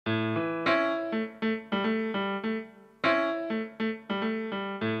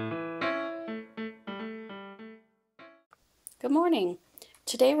Good morning.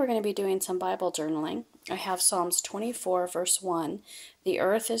 Today we're going to be doing some Bible journaling. I have Psalms 24 verse 1. The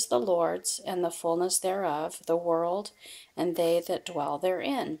earth is the Lord's and the fullness thereof, the world and they that dwell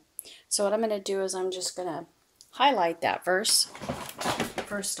therein. So what I'm going to do is I'm just going to highlight that verse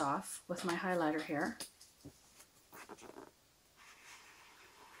first off with my highlighter here.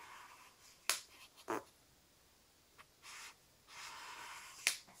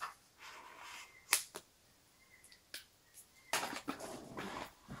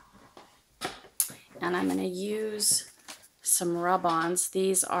 And I'm going to use some rub-ons.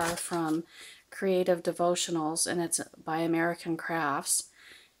 These are from Creative Devotionals, and it's by American Crafts.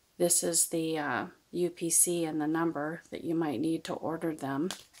 This is the UPC and the number that you might need to order them.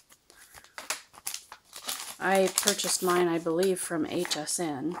 I purchased mine, I believe, from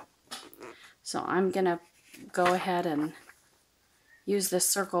HSN. So I'm going to go ahead and use this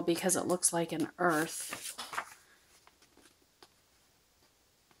circle because it looks like an earth.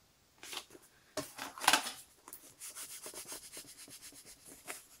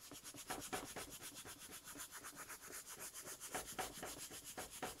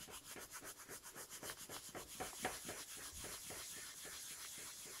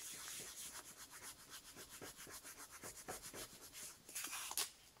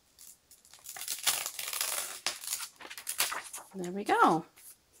 There we go.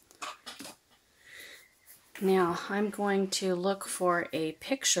 Now I'm going to look for a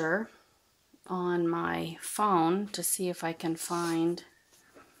picture on my phone to see if I can find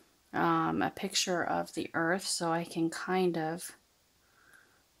a picture of the earth so I can kind of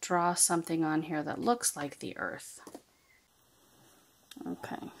draw something on here that looks like the earth.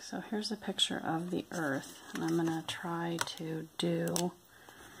 Okay, so here's a picture of the earth, and I'm going to try to do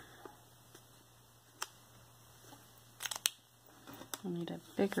I need a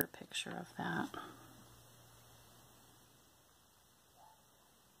bigger picture of that.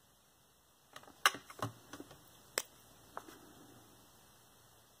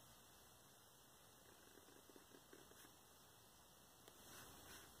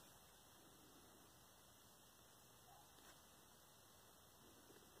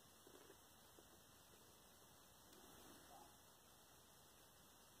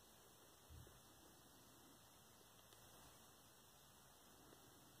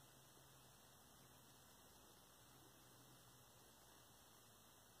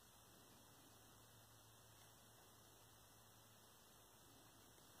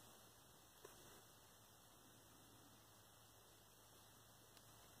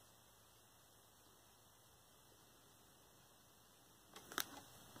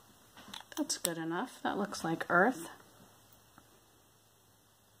 That's good enough. That looks like earth.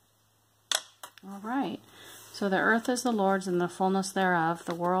 All right. So the earth is the Lord's and the fullness thereof,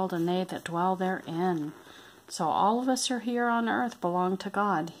 the world and they that dwell therein. So all of us are here on earth belong to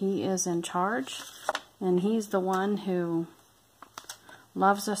God. He is in charge, and He's the one who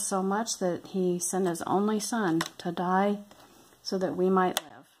loves us so much that He sent His only Son to die so that we might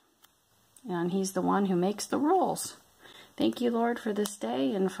live. And He's the one who makes the rules. Thank you, Lord, for this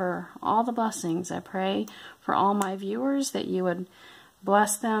day and for all the blessings. I pray for all my viewers that you would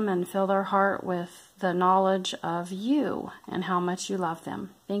bless them and fill their heart with the knowledge of you and how much you love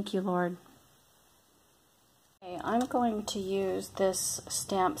them. Thank you, Lord. Okay, I'm going to use this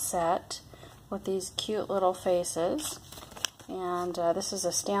stamp set with these cute little faces. And this is a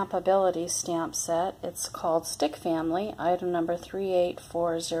Stampability stamp set. It's called Stick Family, item number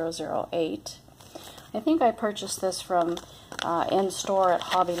 384008. I think I purchased this from in-store at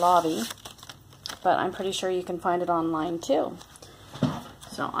Hobby Lobby, but I'm pretty sure you can find it online too.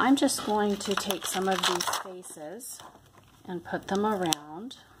 So I'm just going to take some of these faces and put them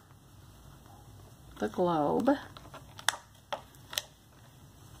around the globe.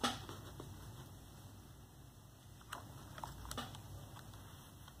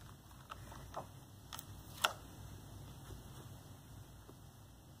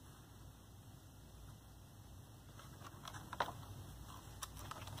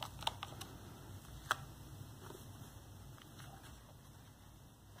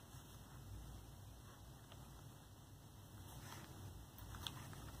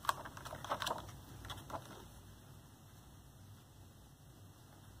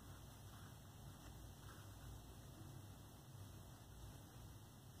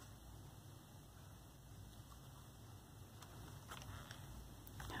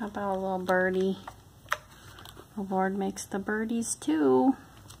 How about a little birdie? The Lord makes the birdies too.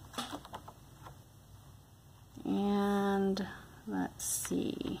 And let's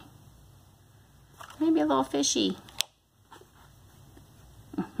see. Maybe a little fishy.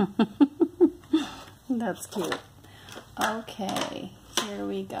 That's cute. Okay, here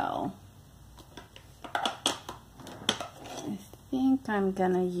we go. I think I'm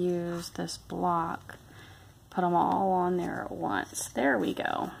gonna use this block, put them all on there at once. There we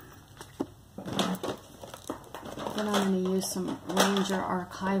go. Then I'm going to use some Ranger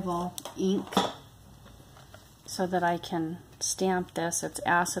Archival ink so that I can stamp this. It's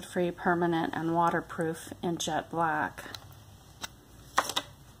acid-free, permanent, and waterproof in jet black.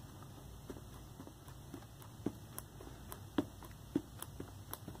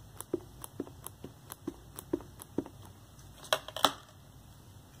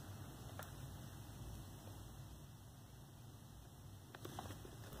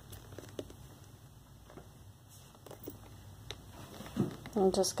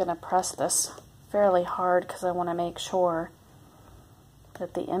 I'm just going to press this fairly hard because I want to make sure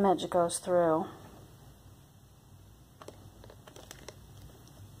that the image goes through.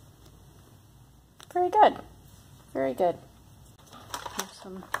 Very good. Very good. Here's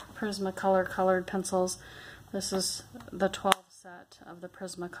some Prismacolor colored pencils. This is the 12 set of the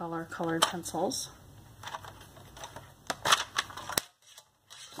Prismacolor colored pencils.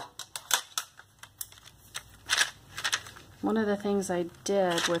 One of the things I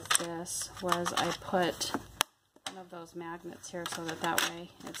did with this was I put one of those magnets here so that that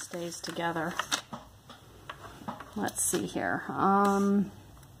way it stays together. Let's see here.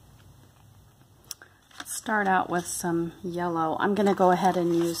 Let's start out with some yellow. I'm going to go ahead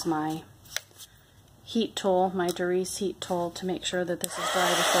and use my heat tool, my Doris heat tool, to make sure that this is dry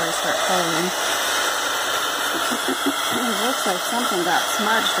before I start coloring. It looks like something got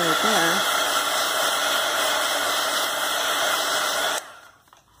smudged right there.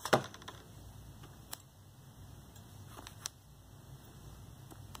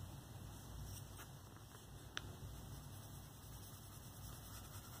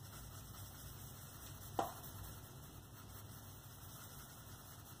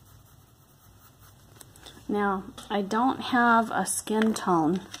 Now, I don't have a skin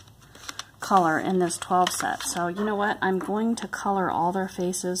tone color in this 12 set, so you know what? I'm going to color all their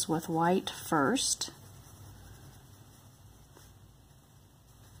faces with white first.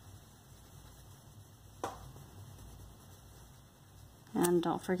 And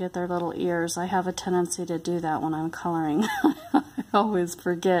don't forget their little ears. I have a tendency to do that when I'm coloring. I always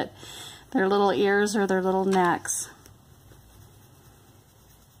forget their little ears or their little necks.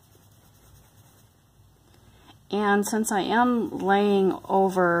 And since I am laying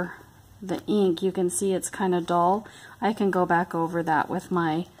over the ink, you can see it's kind of dull. I can go back over that with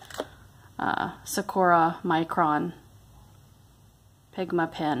my Sakura Micron Pigma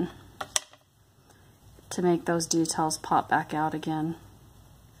pen to make those details pop back out again,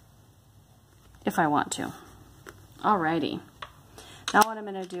 if I want to. Alrighty. Now what I'm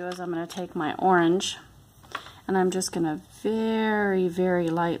going to do is I'm going to take my orange, and I'm just going to very, very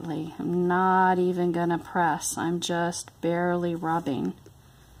lightly, I'm not even going to press, I'm just barely rubbing.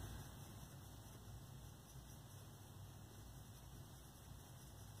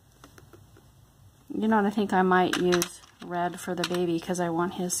 You know what, I think I might use red for the baby because I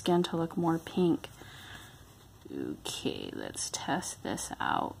want his skin to look more pink. Okay, let's test this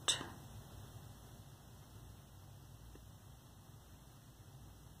out.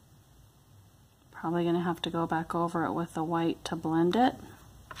 Probably going to have to go back over it with the white to blend it.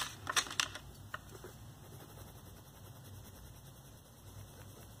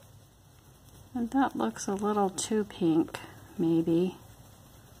 And that looks a little too pink, maybe.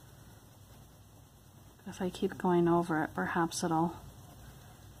 If I keep going over it, perhaps it'll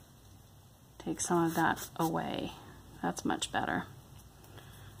take some of that away. That's much better.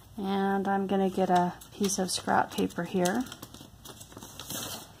 And I'm going to get a piece of scrap paper here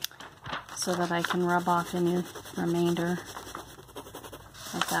so that I can rub off any remainder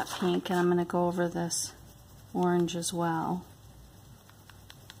of that pink. And I'm going to go over this orange as well.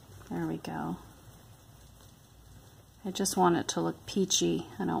 There we go. I just want it to look peachy.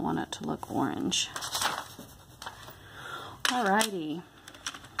 I don't want it to look orange. Alrighty.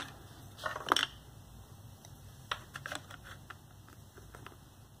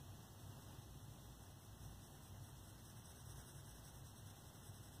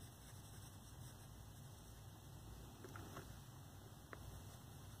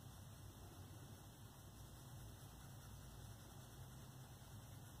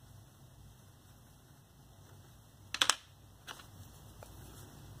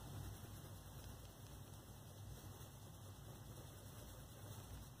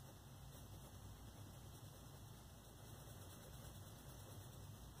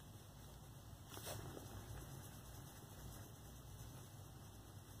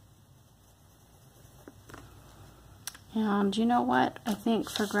 And you know what? I think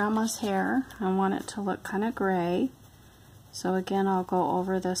for Grandma's hair, I want it to look kind of gray. So again, I'll go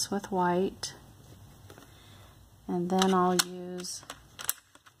over this with white. And then I'll use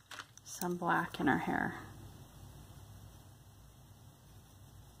some black in her hair.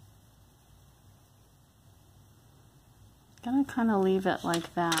 I'm going to kind of leave it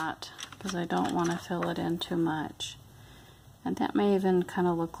like that because I don't want to fill it in too much. And that may even kind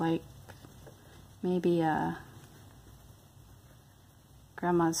of look like maybe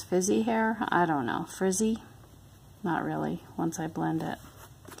Grandma's fizzy hair. I don't know. Frizzy? Not really, once I blend it.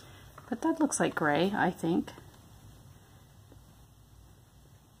 But that looks like gray, I think.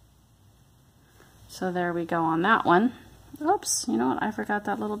 So there we go on that one. Oops, you know what? I forgot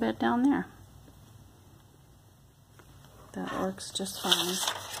that little bit down there. That works just fine.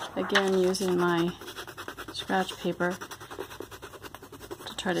 Again, using my scratch paper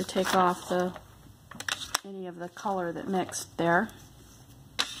to try to take off any of the color that mixed there.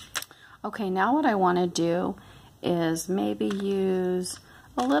 Okay, now what I want to do is maybe use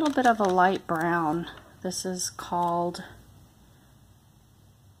a little bit of a light brown. This is called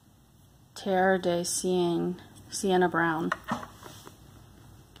Terre de Sienna Brown.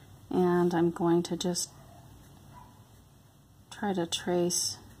 And I'm going to just try to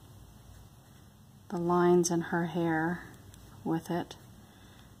trace the lines in her hair with it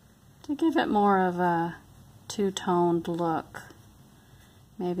to give it more of a two-toned look.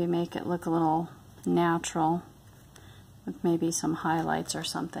 Maybe make it look a little natural with maybe some highlights or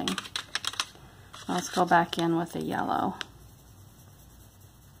something. Let's go back in with the yellow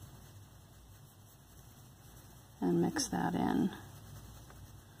and mix that in.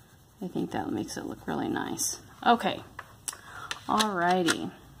 I think that makes it look really nice. Okay,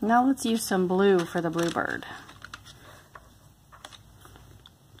 alrighty. Now let's use some blue for the bluebird.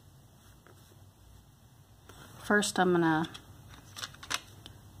 First I'm gonna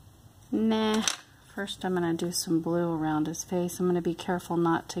do some blue around his face. I'm gonna be careful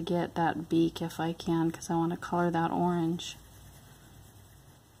not to get that beak if I can, because I want to color that orange.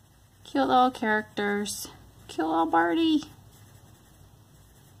 Cute little characters. Cute little birdie.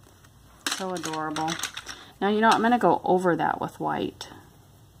 So adorable. Now, you know, I'm going to go over that with white.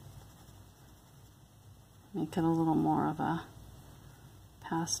 Make it a little more of a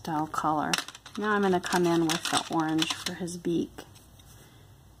pastel color. Now I'm going to come in with the orange for his beak.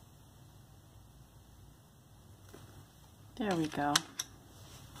 There we go.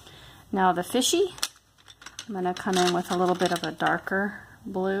 Now the fishy, I'm going to come in with a little bit of a darker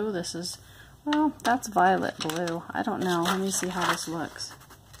blue. This is, well, that's violet blue. I don't know. Let me see how this looks.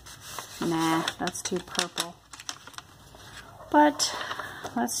 Nah, that's too purple. But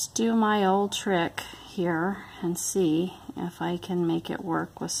let's do my old trick here and see if I can make it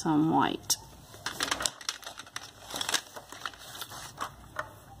work with some white.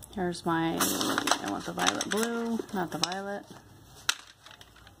 Here's my, I want the violet blue, not the violet.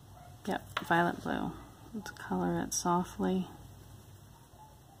 Yep, violet blue. Let's color it softly.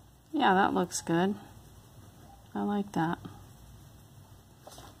 Yeah, that looks good. I like that.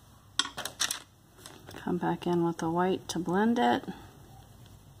 Come back in with the white to blend it.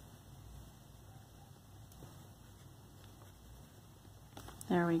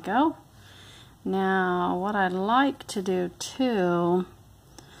 There we go. Now, what I'd like to do too,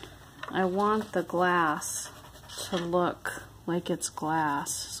 I want the glass to look like it's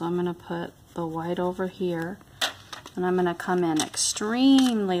glass. So I'm going to put the white over here, and I'm going to come in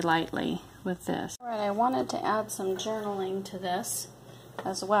extremely lightly with this. Alright, I wanted to add some journaling to this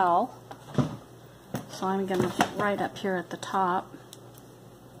as well. So I'm going to put right up here at the top.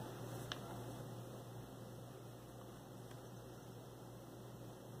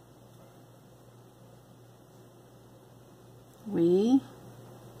 We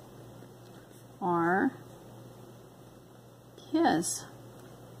are his.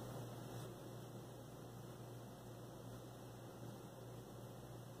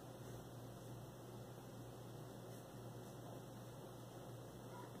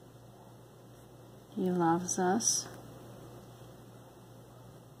 He loves us.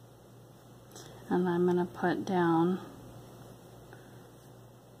 And I'm going to put down ...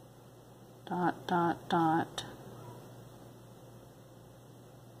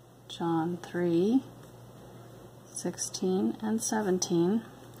 John 3:16 and 17,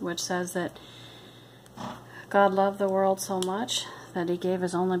 which says that God loved the world so much that he gave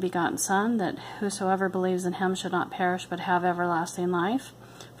his only begotten Son, that whosoever believes in him should not perish but have everlasting life.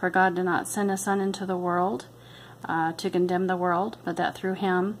 For God did not send his Son into the world to condemn the world, but that through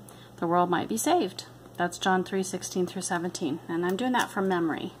him the world might be saved. That's John 3:16 through 17. And I'm doing that from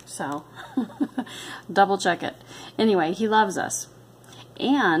memory, so double check it. Anyway, he loves us.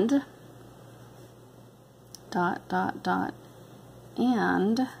 And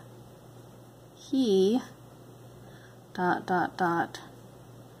and he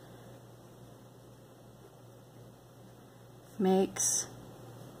makes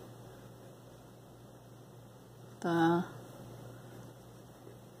the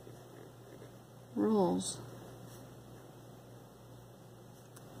rules.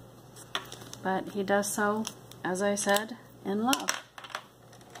 But he does so, as I said, in love.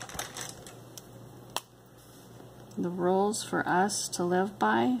 The rules for us to live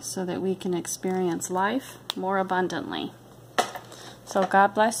by so that we can experience life more abundantly. So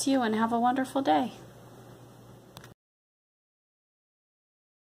God bless you and have a wonderful day.